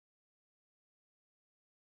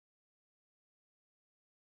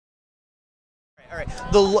All right.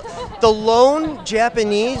 The lone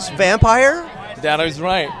Japanese vampire? That is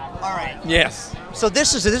right. All right. Yes. So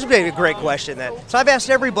this would be a great question then. So I've asked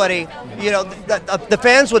everybody, you know, the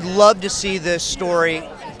fans would love to see this story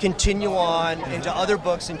continue on into other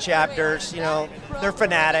books and chapters. You know, they're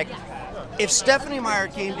fanatic. If Stephanie Meyer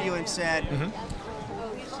came to you and said,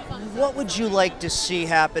 what would you like to see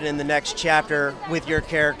happen in the next chapter with your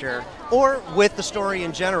character, or with the story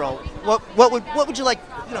in general? What would you like?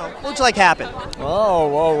 You know, what would you like happen? Oh,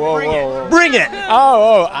 whoa. Bring it!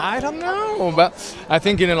 Oh, I don't know, but I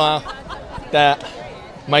think that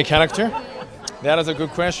my character. That is a good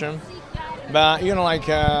question, but you know, like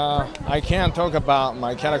I can't talk about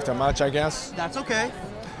my character much, I guess. That's okay.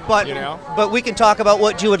 But you know, but we can talk about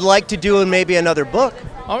what you would like to do in maybe another book.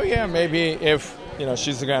 Oh yeah, maybe if you know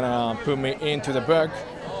she's gonna put me into the book.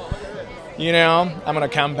 You know, I'm gonna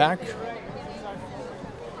come back.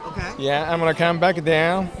 Okay. Yeah, I'm gonna come back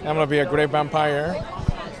down. I'm gonna be a great vampire.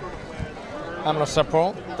 I'm gonna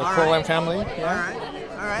support the Corlin family. Yeah.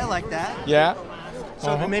 All right, I like that. Yeah.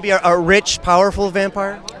 So maybe a rich, powerful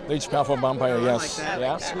vampire? Rich, powerful vampire, yes. I like that.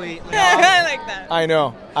 Yeah. Sweet. I like that. I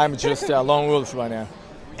know. I'm just a lone wolf right now.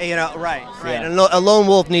 You know, right. Yeah. And a lone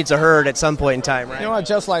wolf needs a herd at some point in time, right? You know, I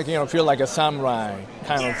just like, you know, feel like a samurai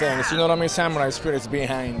kind of thing. You know what I mean? Samurai spirits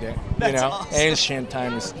behind it. That's you know, awesome. Ancient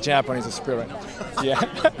times, Japanese spirit. Yeah.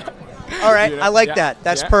 All right, Yeah. I like Yeah. that.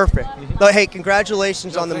 That's Yeah. perfect. But hey,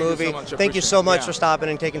 congratulations on the thank you so movie. much. Thank you so Appreciate it. much Yeah. for stopping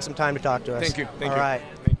and taking some time to talk to us. Thank you. Thank All you. right.